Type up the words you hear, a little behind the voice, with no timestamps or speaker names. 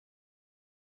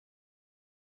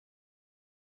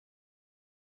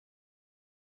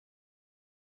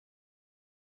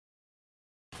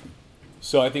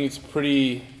So I think it's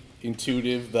pretty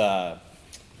intuitive, the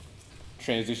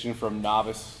transition from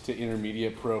novice to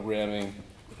intermediate programming,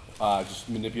 just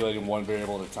manipulating one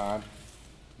variable at a time.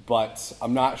 But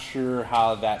I'm not sure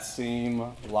how that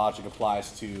same logic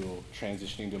applies to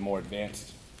transitioning to more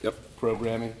advanced Yep.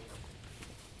 programming.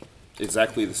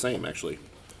 Exactly the same, actually.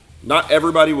 Not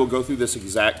everybody will go through this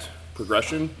exact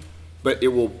progression, but it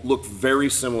will look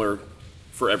very similar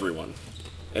for everyone.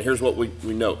 And here's what we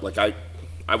note. Like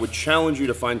I would challenge you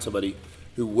to find somebody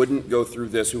who wouldn't go through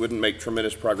this, who wouldn't make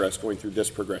tremendous progress going through this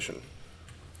progression.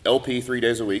 LP 3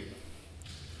 days a week,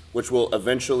 which will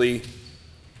eventually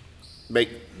make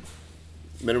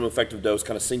minimum effective dose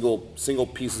kind of single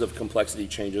pieces of complexity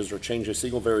changes or change a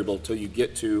single variable until you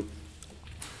get to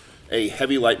a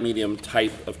heavy, light, medium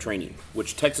type of training,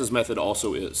 which Texas Method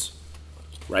also is,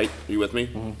 right? Are you with me?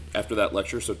 Mm-hmm. After that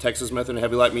lecture. So Texas Method and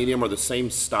heavy, light, medium are the same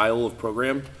style of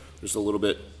program. Just a little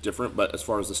bit different, but as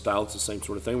far as the style, it's the same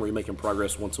sort of thing where you're making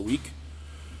progress once a week,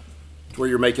 where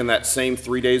you're making that same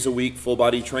 3 days a week full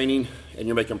body training, and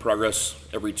you're making progress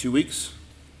every 2 weeks,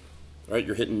 right?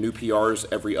 You're hitting new PRs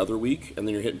every other week, and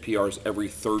then you're hitting PRs every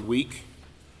third week.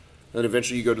 And then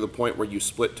eventually you go to the point where you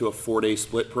split to a 4-day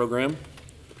split program,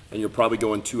 and you're probably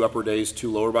going 2 upper days,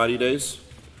 2 lower body days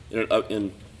in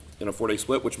a 4-day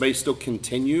split, which may still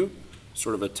continue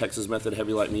sort of a Texas Method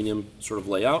heavy, light, medium sort of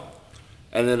layout.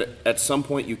 And then at some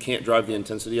point you can't drive the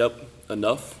intensity up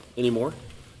enough anymore,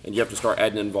 and you have to start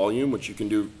adding in volume, which you can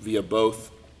do via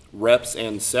both reps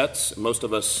and sets. Most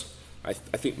of us, I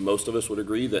think most of us would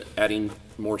agree that adding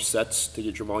more sets to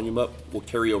get your volume up will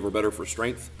carry over better for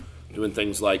strength. Doing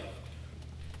things like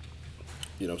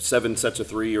 7 sets of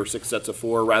 3 or 6 sets of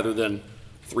 4 rather than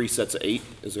 3 sets of 8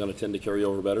 is going to tend to carry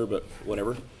over better, but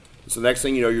whatever. So the next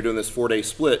thing you know, you're doing this 4-day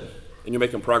split, and you're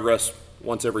making progress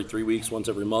once every 3 weeks, once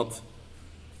every month.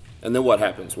 And then what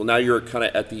happens? Well, now you're kind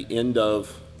of at the end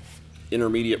of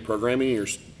intermediate programming. You're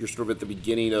sort of at the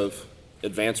beginning of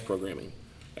advanced programming.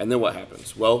 And then what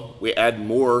happens? Well, we add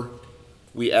more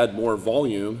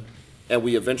volume, and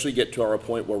we eventually get to our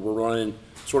point where we're running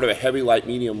sort of a heavy, light,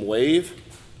 medium wave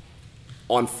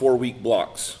on 4-week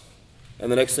blocks.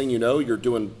 And the next thing you know, you're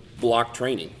doing block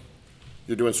training.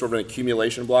 You're doing sort of an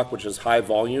accumulation block, which is high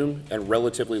volume and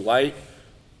relatively light,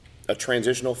 a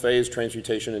transitional phase,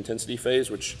 transmutation intensity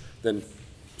phase, which then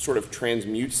sort of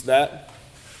transmutes that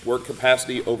work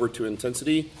capacity over to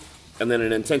intensity, and then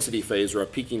an intensity phase or a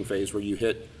peaking phase where you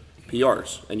hit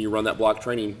PRs and you run that block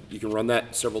training. You can run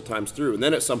that several times through. And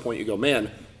then at some point you go, man,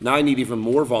 now I need even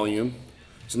more volume.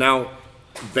 So now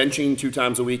benching 2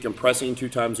 times a week and pressing 2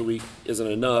 times a week isn't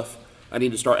enough. I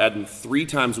need to start adding 3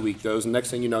 times a week those. And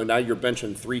next thing you know, now you're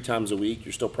benching 3 times a week.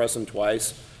 You're still pressing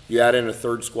twice. You add in a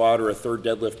third squat or a third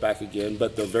deadlift back again,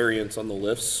 but the variance on the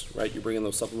lifts, right? You're bringing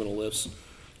those supplemental lifts.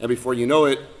 And before you know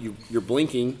it, you're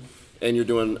blinking and you're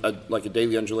doing a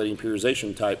daily undulating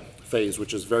periodization type phase,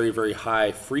 which is very, very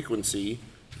high frequency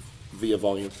via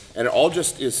volume. And it all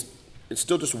just is, it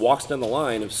still just walks down the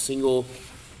line of single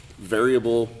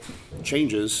variable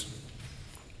changes.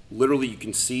 Literally, you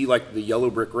can see like the yellow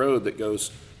brick road that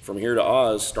goes from here to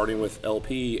Oz, starting with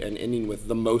LP and ending with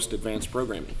the most advanced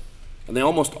programming. And they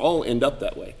almost all end up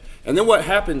that way. And then what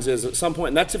happens is at some point,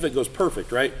 and that's if it goes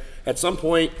perfect, right? At some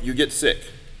point, you get sick,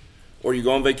 or you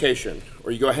go on vacation,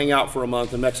 or you go hang out for a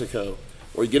month in Mexico,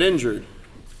 or you get injured,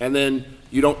 and then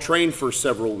you don't train for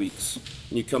several weeks.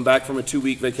 And you come back from a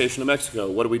 2-week vacation to Mexico.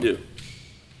 What do?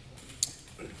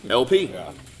 LP,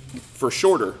 for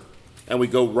shorter. And we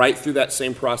go right through that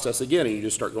same process again, and you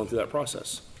just start going through that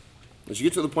process. As you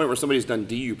get to the point where somebody's done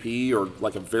DUP or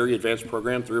like a very advanced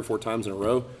program 3 or 4 times in a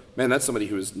row, man, that's somebody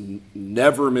who has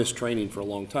never missed training for a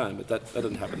long time, but that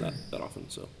doesn't happen that often,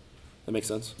 so that makes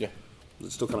sense? Yeah.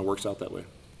 It still kind of works out that way.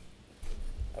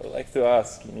 I would like to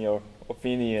ask, in your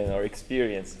opinion or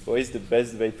experience, what is the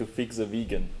best way to fix a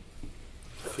vegan?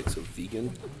 Fix a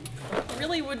vegan? It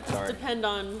really would just depend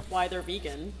on why they're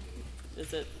vegan.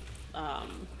 Is it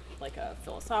like a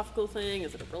philosophical thing?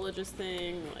 Is it a religious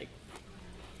thing? Like,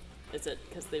 is it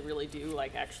because they really do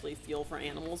like actually feel for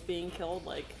animals being killed?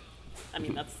 Like, I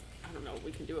mean, that's, I don't know what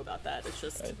we can do about that. It's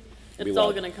just, it's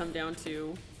all going to come down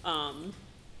to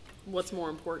what's more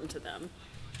important to them.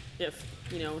 If,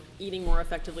 eating more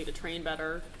effectively to train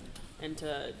better and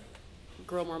to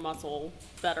grow more muscle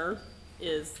better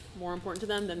is more important to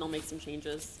them, then they'll make some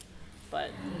changes.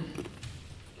 But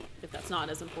if that's not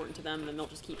as important to them, then they'll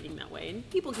just keep eating that way. And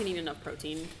people can eat enough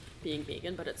protein being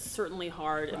vegan, but it's certainly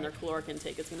hard, and their caloric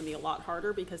intake is going to be a lot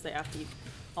harder because they have to eat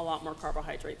a lot more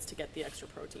carbohydrates to get the extra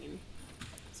protein.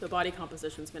 So body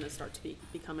composition is going to start to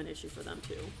become an issue for them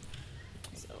too.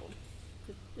 So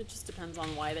it just depends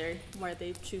on why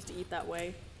they choose to eat that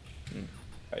way.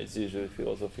 It's usually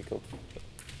philosophical.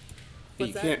 You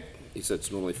What's that? can't, he said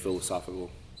it's normally philosophical.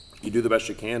 You do the best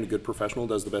you can, a good professional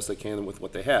does the best they can with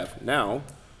what they have. Now,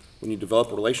 when you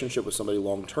develop a relationship with somebody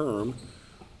long-term,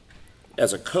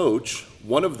 as a coach,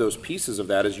 one of those pieces of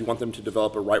that is you want them to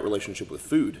develop a right relationship with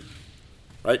food,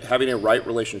 right? Having a right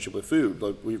relationship with food.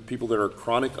 Like we have people that are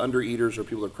chronic undereaters or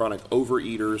people that are chronic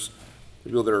overeaters,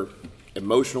 people that are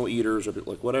emotional eaters or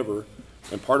like whatever.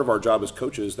 And part of our job as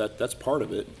coaches, that's part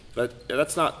of it. But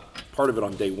that's not part of it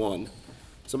on day one.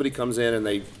 Somebody comes in and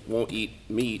they won't eat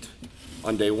meat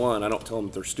on day one, I don't tell them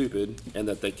that they're stupid and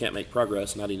that they can't make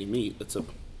progress not eating meat. That's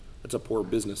a poor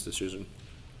business decision.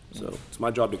 So it's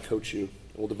my job to coach you.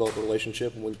 We'll develop a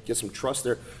relationship and we'll get some trust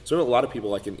there. So a lot of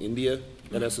people like in India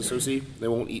at SSOC, they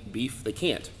won't eat beef. They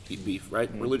can't eat beef, right?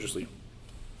 Religiously.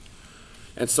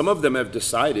 And some of them have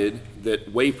decided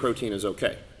that whey protein is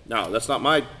okay. Now, that's not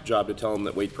my job to tell them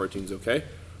that whey protein is okay,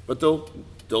 but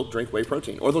they'll drink whey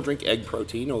protein, or they'll drink egg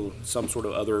protein or some sort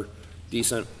of other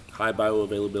decent, high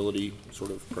bioavailability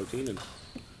sort of protein, and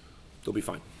they'll be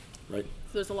fine, right?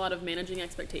 So there's a lot of managing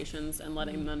expectations and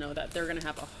letting them know that they're going to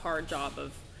have a hard job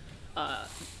of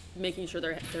making sure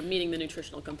they're meeting the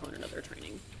nutritional component of their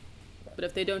training. But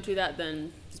if they don't do that,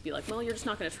 then just be like, well, you're just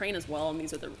not going to train as well, and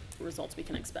these are the results we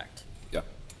can expect. Yeah.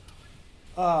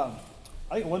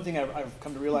 I think one thing I've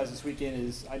come to realize this weekend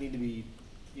is I need to be,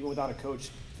 even without a coach,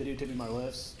 videotaping my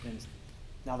lifts. And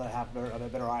now that I have a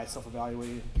better eye at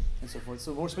self-evaluating and so forth.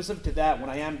 So more specific to that, when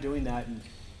I am doing that, and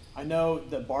I know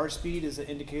the bar speed is an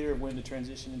indicator of when to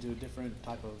transition into a different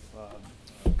type of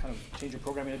kind of change your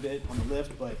programming a bit on the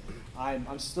lift, but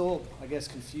I'm still, I guess,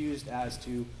 confused as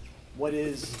to what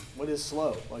is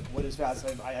slow, like what is fast.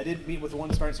 I did meet with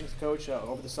one starting strength coach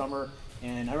over the summer,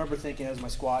 and I remember thinking as my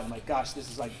squat, and like, gosh, this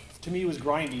is like, to me it was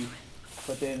grindy,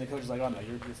 but then the coach was like, oh no,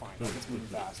 you're fine, like it's moving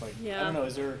fast. Like Yeah. I don't know,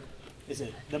 is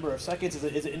it number of seconds?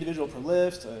 Is it individual per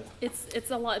lift?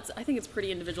 It's a lot. I think it's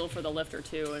pretty individual for the lifter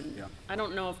too, and I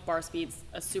don't know if bar speed's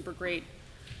a super great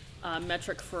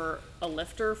metric for a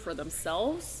lifter for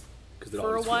themselves Because it for a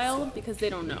always feels while slow. because they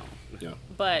don't know. Yeah.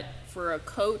 But for a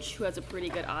coach who has a pretty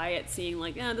good eye at seeing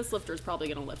like, this lifter is probably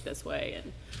going to lift this way,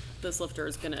 and this lifter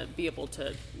is going to be able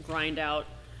to grind out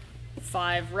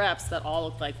 5 reps that all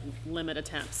look like limit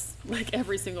attempts. Like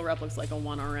every single rep looks like a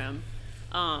 1 RM.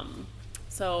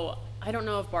 So I don't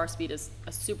know if bar speed is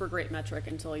a super great metric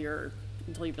until you've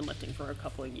been lifting for a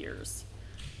couple of years,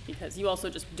 because you also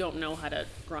just don't know how to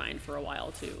grind for a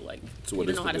while too. Like So you what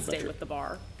don't is know the how to good stay metric? with the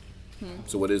bar.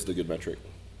 So what is the good metric?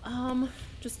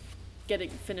 Just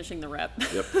finishing the rep.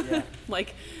 Yep. Yeah.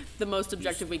 Like the most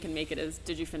objective we can make it is,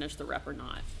 did you finish the rep or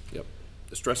not? Yep.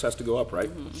 The stress has to go up, right?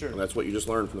 Sure. And that's what you just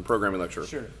learned from the programming lecture.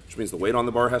 Sure. Which means the weight on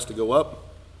the bar has to go up,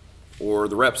 or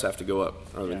the reps have to go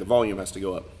up, or the volume has to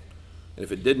go up. And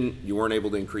if it didn't, you weren't able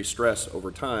to increase stress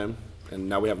over time, and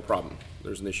now we have a problem.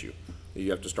 There's an issue.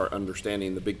 You have to start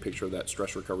understanding the big picture of that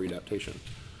stress recovery adaptation.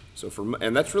 So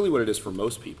and that's really what it is for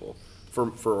most people.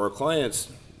 For our clients,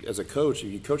 as a coach,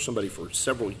 if you coach somebody for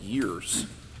several years,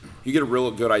 you get a real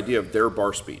good idea of their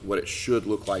bar speed, what it should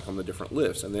look like on the different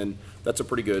lifts. And then that's a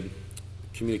pretty good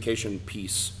communication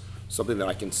piece, something that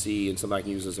I can see and something I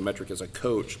can use as a metric as a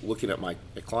coach looking at my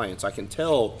clients. I can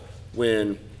tell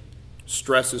when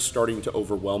stress is starting to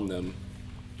overwhelm them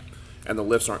and the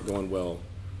lifts aren't going well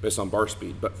based on bar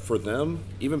speed. But for them,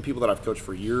 even people that I've coached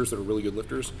for years that are really good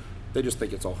lifters, they just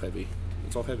think it's all heavy.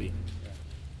 It's all heavy.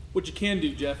 What you can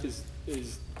do, Jeff, is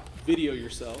video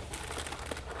yourself.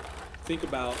 Think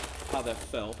about how that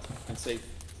felt and say,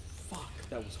 fuck,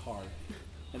 that was hard.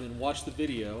 And then watch the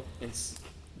video and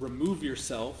remove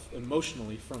yourself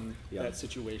emotionally from that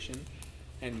situation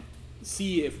and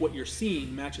see if what you're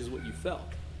seeing matches what you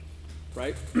felt,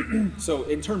 right? So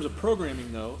in terms of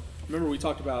programming, though, remember we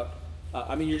talked about,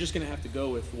 you're just going to have to go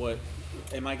with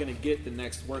am I going to get the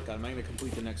next workout? Am I going to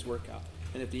complete the next workout?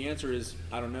 And if the answer is,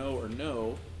 I don't know or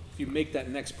no, if you make that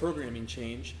next programming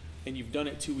change and you've done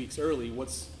it 2 weeks early,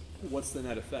 what's the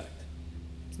net effect?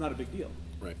 It's not a big deal,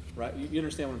 Right. right? You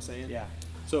understand what I'm saying? Yeah.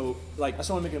 So, like, I just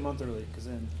want to make it a month early, because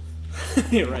then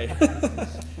yeah, right.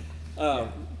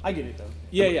 I get it though.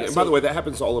 Yeah. And by so- the way, that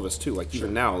happens to all of us too. Like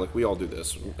even now, like we all do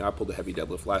this. I pulled a heavy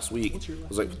deadlift last week. I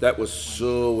was like, that was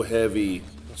so heavy.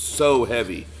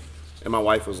 And my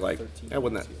wife was like,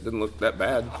 didn't look that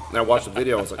bad. And I watched the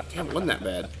video, I was like, damn, it wasn't that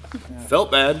bad.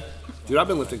 Felt bad. Dude, I've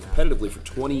been lifting competitively for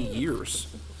 20 years.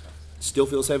 Still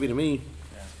feels heavy to me.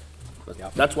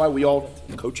 That's why we all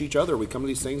coach each other. We come to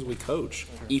these things and we coach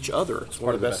each other. It's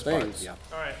one of the best things. All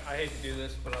right, I hate to do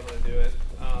this, but I'm going to do it.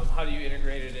 How do you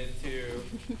integrate it into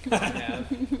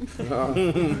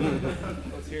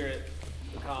Let's hear it,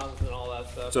 the cons and all that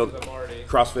stuff. So 'cause I'm already,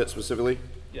 CrossFit specifically?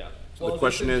 yeah. Well, the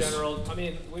question just in is, general, I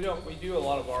mean, we do a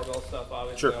lot of barbell stuff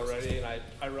obviously Sure. already, and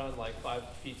I run like 5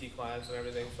 PT clients and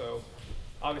everything, so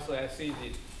obviously I see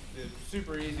the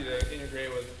super easy to integrate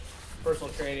with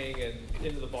personal training and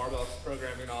into the barbell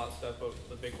programming and all that stuff, but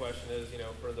the big question is, you know,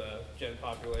 for the gen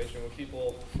population, when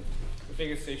people, the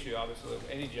biggest issue obviously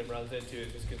that any gym runs into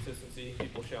is just consistency,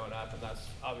 people showing up, and that's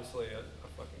obviously a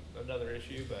fucking another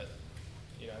issue, but,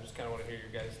 you know, I just kinda wanna hear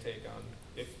your guys' take on,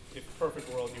 if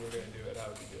perfect world you were gonna do it, how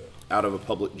would you do it? out of a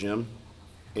public gym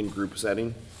in group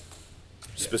setting,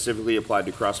 specifically applied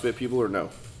to CrossFit people or no?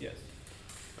 Yes.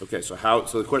 Okay, so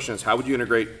the question is, how would you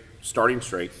integrate starting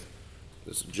strength,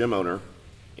 this gym owner,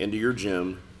 into your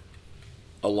gym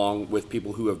along with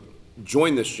people who have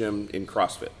joined this gym in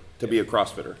CrossFit to be a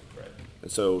CrossFitter? Right.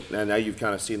 And so now you've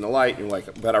kind of seen the light and you're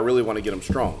like, but I really want to get them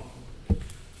strong.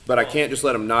 But I can't just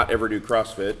let them not ever do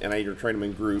CrossFit and I either train them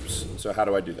in groups. So how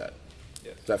do I do that?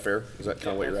 Yes. Is that fair? Is that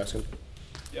kind of what you're asking?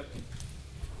 Yep.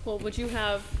 Well, do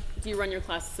you run your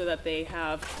classes so that they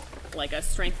have like a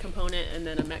strength component and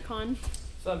then a Metcon?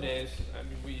 Some days, I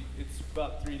mean, it's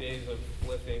about 3 days of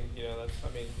lifting, you know,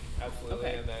 absolutely,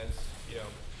 Okay. and then it's, you know,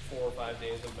 4 or 5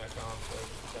 days of Metcon, so it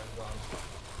depends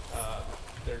on,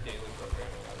 their daily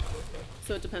programming, obviously, but.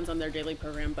 So it depends on their daily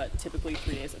program, but typically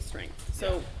 3 days of strength.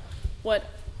 So Yeah. what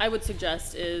I would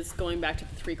suggest is going back to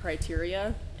the 3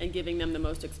 criteria and giving them the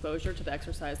most exposure to the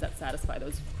exercise that satisfy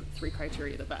those 3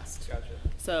 criteria the best. Gotcha.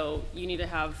 So you need to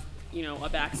have, you know, a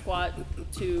back squat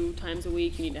 2 times a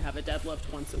week. You need to have a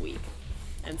deadlift once a week.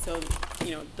 And so,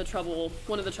 you know,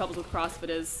 one of the troubles with CrossFit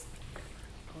is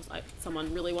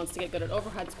someone really wants to get good at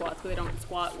overhead squats, but they don't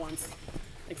squat once,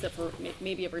 except for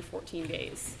maybe every 14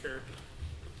 days. Sure.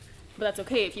 But that's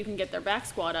okay. If you can get their back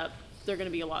squat up, they're going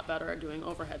to be a lot better at doing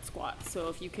overhead squats. So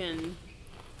if you can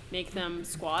make them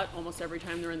squat almost every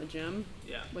time they're in the gym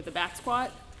Yeah. with a back squat,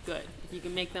 good. If you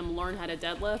can make them learn how to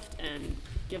deadlift and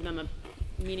give them a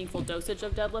meaningful dosage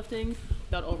of deadlifting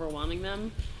without overwhelming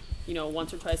them, you know,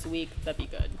 once or twice a week, that'd be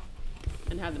good.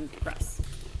 And have them press.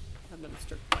 Have them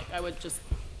I would just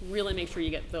really make sure you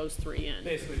get those 3 in.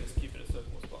 Basically, just keep it as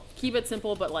simple as possible. Keep it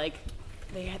simple, but like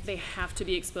they have to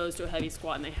be exposed to a heavy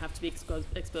squat and they have to be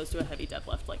exposed to a heavy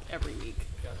deadlift like every week.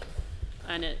 Gotcha.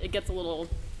 And it gets a little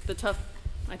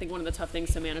I think one of the tough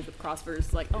things to manage with CrossFitters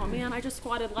is like, oh man, I just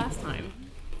squatted last time.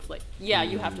 It's like, yeah,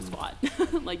 you have to squat.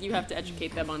 Like you have to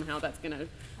educate them on how that's gonna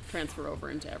transfer over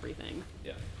into everything.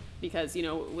 Yeah. Because, you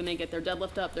know, when they get their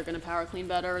deadlift up, they're gonna power clean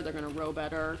better, they're gonna row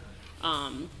better.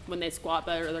 When they squat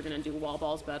better, they're gonna do wall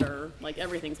balls better. Like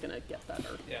everything's gonna get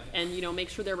better. Yeah. And, you know, make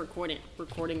sure they're recording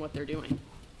what they're doing.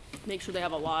 Make sure they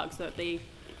have a log so that they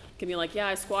can be like, yeah,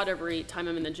 I squat every time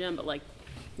I'm in the gym, but like,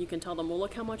 you can tell them, well,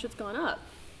 look how much it's gone up.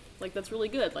 Like, that's really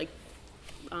good. Like,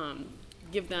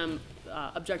 give them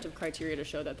objective criteria to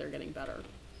show that they're getting better.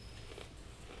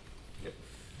 Yep.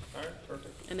 All right,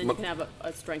 perfect. And then you can have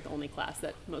a strength-only class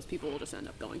that most people will just end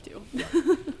up going to. Yeah,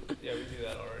 we do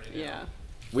that already now. Yeah.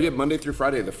 We did Monday through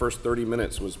Friday. The first 30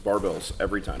 minutes was barbells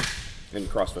every time in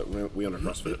CrossFit. We own a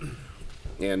CrossFit.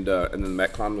 And then the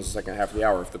Metcon was the second half of the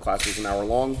hour. If the class was an hour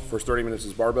long, first 30 minutes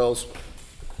is barbells.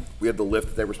 We had the lift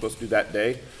that they were supposed to do that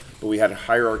day, but we had a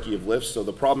hierarchy of lifts. So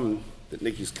the problem that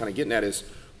Nikki's kind of getting at is,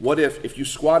 what if you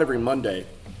squat every Monday,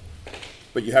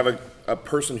 but you have a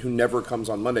person who never comes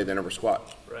on Monday, they never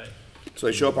squat. Right. So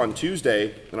they show up on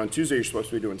Tuesday, and on Tuesday you're supposed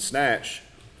to be doing snatch,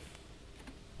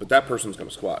 but that person's going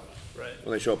to squat Right.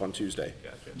 when they show up on Tuesday.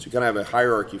 Gotcha. So you kind of have a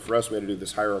hierarchy. For us, we had to do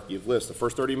this hierarchy of lifts. The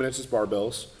first 30 minutes is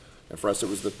barbells, and for us it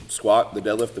was the squat, the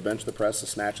deadlift, the bench, the press, the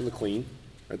snatch, and the clean.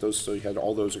 Right? So you had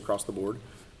all those across the board.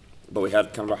 But we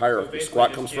had kind of a hierarchy. Basically Squat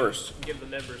just comes give- first. Give the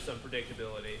members some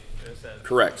predictability in a sense.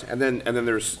 Correct. And then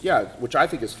there's, which I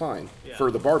think is fine Yeah. for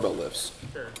the barbell lifts.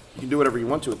 Sure. You can do whatever you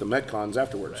want to with the Metcons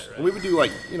afterwards. Right. And we would do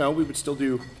we would still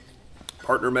do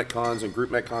partner Metcons and group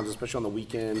Metcons, especially on the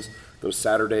weekends, those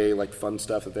Saturday fun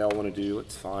stuff that they all want to do.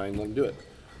 It's fine, let them do it.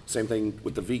 Same thing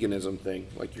with the veganism thing.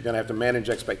 Like, you're gonna have to manage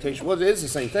expectations. Well, it is the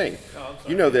same thing. Oh, I'm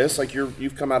sorry. You know this,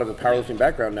 you've come out of a powerlifting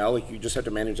background now, you just have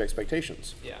to manage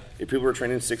expectations. Yeah. If people are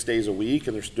training 6 days a week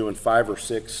and they're doing 5 or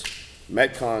 6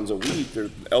 Metcons a week, their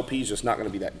LP is just not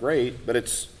gonna be that great, but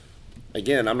it's,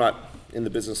 again, I'm not in the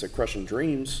business of crushing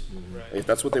dreams. Right. If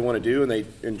that's what they want to do and they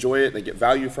enjoy it and they get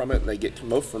value from it and they get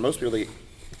for most people they get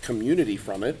community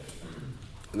from it,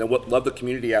 and they love the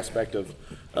community aspect of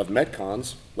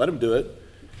Metcons, let them do it.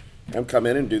 Have them come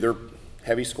in and do their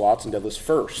heavy squats and deadlifts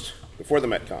first, before the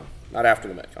Metcon, not after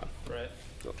the Metcon. Right.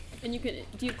 And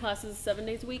do you have classes 7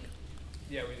 days a week?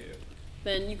 Yeah, we do.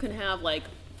 Then you can have like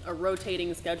a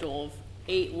rotating schedule of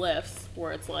 8 lifts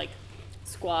where it's like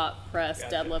squat, press,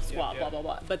 Gotcha. deadlift, Yeah, squat, yeah. blah, blah,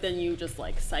 blah. But then you just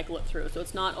like cycle it through. So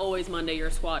it's not always Monday you're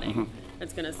squatting. Mm-hmm.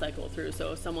 It's gonna cycle through.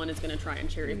 So if someone is gonna try and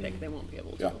cherry pick, they won't be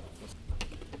able to. Yeah.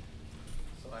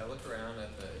 So I looked around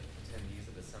at the attendees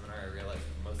at the seminar, I realized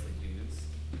mostly dudes,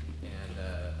 and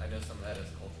I know some of that is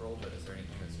cultural, but is there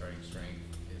anything that Starting Strength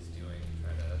is doing to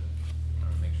try to, I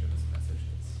don't know, make sure this message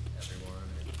hits everyone?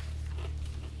 Or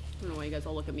I don't know why you guys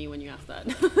all look at me when you ask that.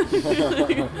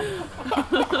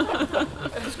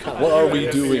 What are we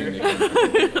doing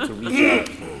to reach out?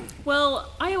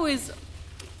 Well, I always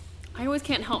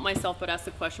can't help myself but ask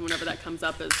the question whenever that comes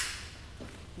up is,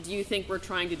 do you think we're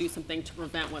trying to do something to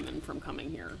prevent women from coming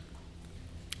here?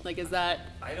 Like, is that,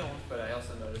 I don't, but I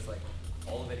also noticed like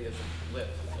all the videos of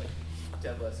lift, like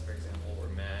deadlifts, for example, were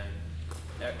men.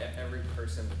 Every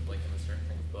person like in the Starting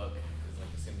Strength book is like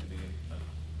assumed to be a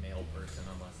male person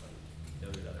unless like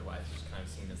noted otherwise, which is kind of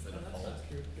seen as the default.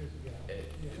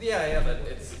 Yeah, but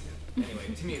it's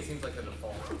anyway. To me, it seems like the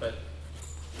default. But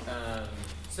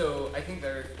so I think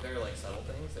there are like subtle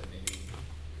things that maybe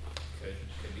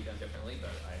could be done differently. But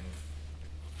I'm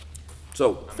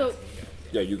So, so, asking you guys.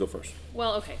 yeah, you go first.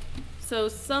 well, okay. So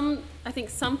I think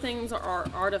some things are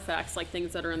artifacts, like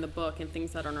things that are in the book and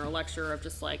things that are in our lecture of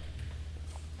just like,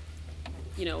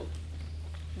 you know,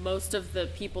 most of the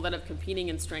people that have competing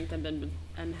in strength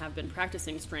and have been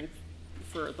practicing strength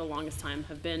for the longest time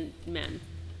have been men.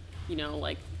 You know,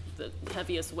 like the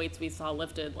heaviest weights we saw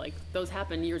lifted, like those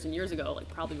happened years and years ago, like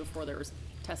probably before there was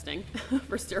testing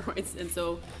for steroids. And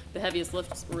so the heaviest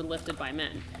lifts were lifted by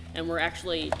men. And we're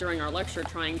actually, during our lecture,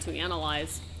 trying to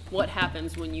analyze what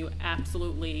happens when you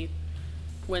absolutely,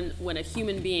 when a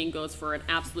human being goes for an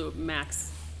absolute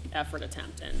max effort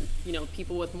attempt. And, you know,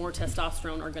 people with more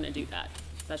testosterone are going to do that.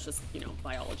 That's just, you know,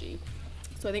 biology.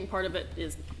 So I think part of it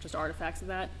is just artifacts of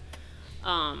that.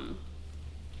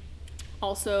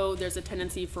 Also, there's a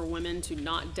tendency for women to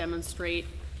not demonstrate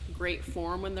great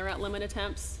form when they're at limit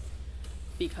attempts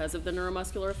because of the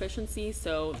neuromuscular efficiency.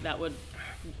 So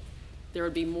there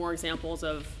would be more examples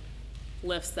of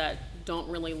lifts that don't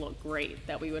really look great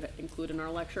that we would include in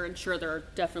our lecture. And sure, there are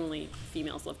definitely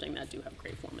females lifting that do have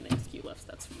great form in ASQ lifts.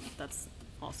 That's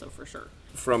also for sure.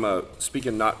 From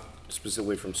speaking not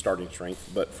specifically from Starting Strength,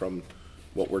 but from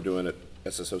what we're doing at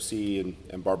SSOC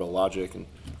and Barbell Logic, and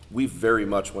we very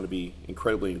much want to be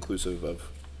incredibly inclusive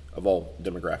of all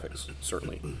demographics,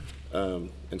 certainly.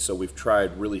 And so we've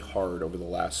tried really hard over the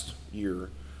last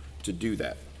year to do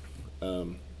that.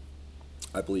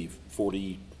 I believe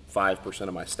 45%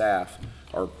 of my staff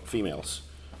are females.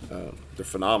 They're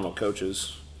phenomenal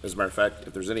coaches. As a matter of fact,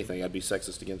 if there's anything, I'd be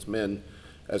sexist against men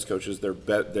as coaches.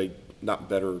 They not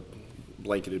better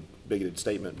blanketed, bigoted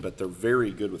statement, but they're very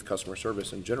good with customer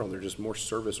service in general. They're just more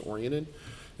service oriented.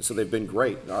 And so they've been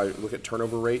great. I look at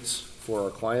turnover rates for our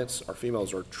clients. Our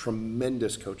females are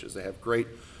tremendous coaches. They have great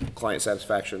client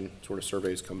satisfaction sort of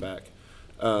surveys come back.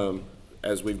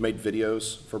 As we've made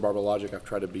videos for Barbell Logic, I've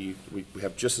tried to we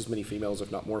have just as many females,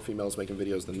 if not more females, making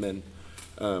videos than men.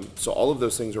 So all of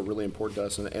those things are really important to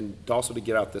us, and also to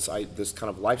get out this kind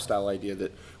of lifestyle idea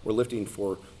that we're lifting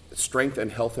for strength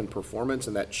and health and performance,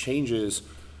 and that changes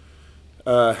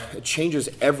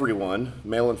everyone,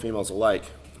 male and females alike,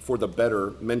 for the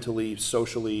better, mentally,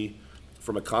 socially,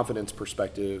 from a confidence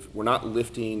perspective. We're not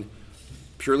lifting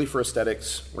purely for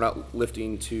aesthetics. We're not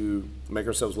lifting to make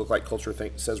ourselves look like culture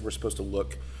says we're supposed to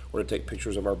look, or to take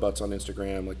pictures of our butts on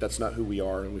Instagram. Like, that's not who we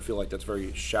are, and we feel like that's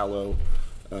very shallow.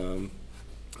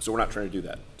 So we're not trying to do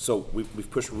that. So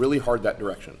we've pushed really hard that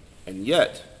direction, and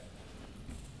yet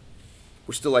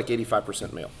we're still like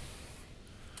 85% male.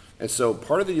 And so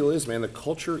part of the deal is, man, the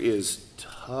culture is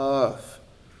tough.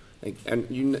 And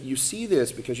you see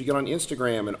this because you get on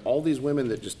Instagram and all these women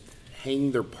that just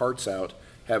hang their parts out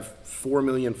have 4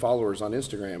 million followers on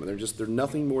Instagram, and they're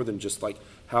nothing more than just like,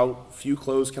 how few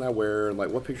clothes can I wear, and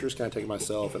like, what pictures can I take of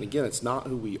myself? And again, it's not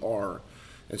who we are.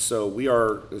 And so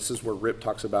this is where Rip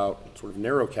talks about sort of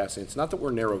narrow casting. It's not that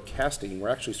we're narrow casting, we're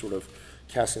actually sort of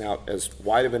casting out as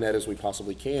wide of a net as we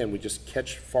possibly can. We just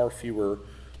catch far fewer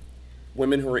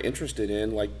women who are interested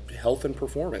in like health and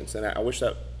performance. And I wish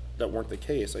that weren't the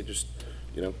case. I just,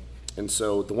 and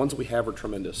so the ones that we have are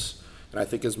tremendous. And I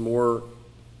think as more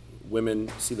women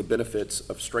see the benefits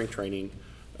of strength training,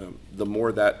 the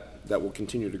more that will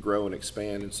continue to grow and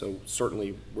expand. And so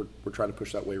certainly we're trying to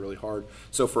push that way really hard.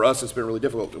 So for us, it's been really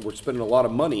difficult. We're spending a lot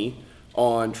of money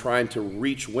on trying to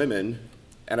reach women,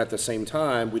 and at the same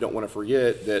time, we don't want to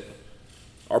forget that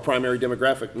our primary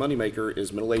demographic moneymaker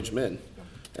is middle-aged men.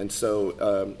 And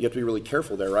so you have to be really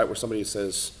careful there, right? Where somebody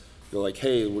says, they're like,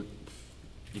 hey, you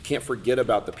can't forget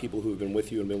about the people who have been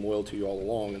with you and been loyal to you all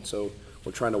along. And so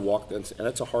we're trying to walk that, and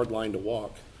that's a hard line to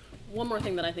walk. one more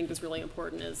thing that I think is really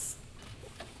important is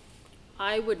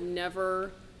I would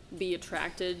never be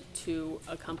attracted to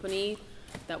a company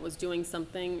that was doing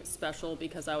something special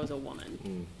because I was a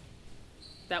woman.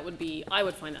 That would be, I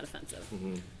would find that offensive.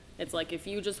 It's like, if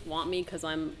you just want me because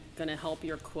I'm going to help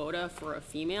your quota for a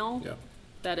female, Yeah.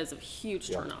 that is a huge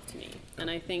turnoff to me. And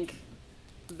I think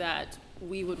that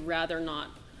we would rather not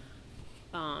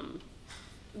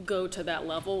go to that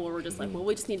level where we're just like, well,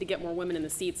 we just need to get more women in the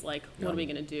seats. Like, what are we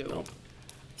going to do?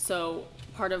 So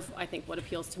part of, I think, what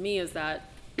appeals to me is that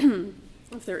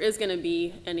if there is going to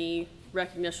be any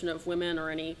recognition of women or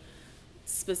any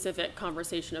specific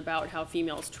conversation about how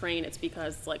females train, it's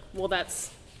because, like, well,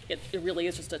 that's, it really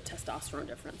is just a testosterone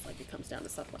difference. Like, it comes down to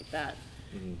stuff like that.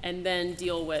 And then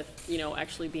deal with, you know,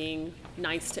 actually being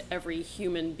nice to every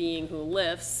human being who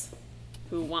lifts,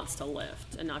 who wants to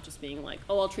lift, and not just being like,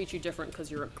 oh, I'll treat you different because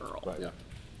you're a girl. Right. Yeah.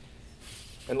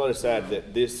 And let us add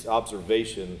that this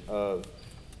observation of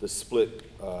the split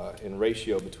in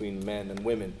ratio between men and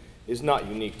women is not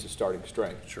unique to starting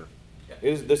strength. Sure.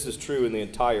 This is true in the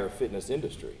entire fitness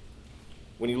industry.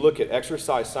 When you look at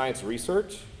exercise science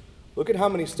research, look at how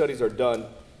many studies are done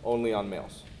only on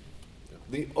males.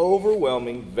 The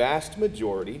overwhelming vast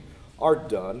majority are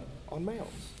done on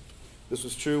males. This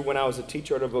was true when I was a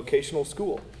teacher at a vocational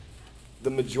school. The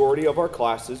majority of our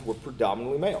classes were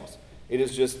predominantly males. It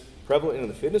is just prevalent in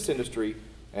the fitness industry,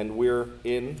 and we're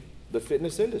in the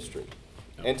fitness industry.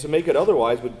 And to make it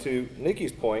otherwise would, to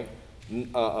Nikki's point,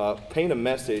 paint a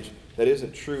message that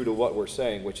isn't true to what we're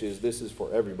saying, which is this is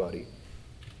for everybody,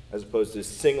 as opposed to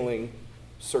singling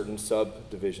certain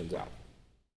subdivisions out.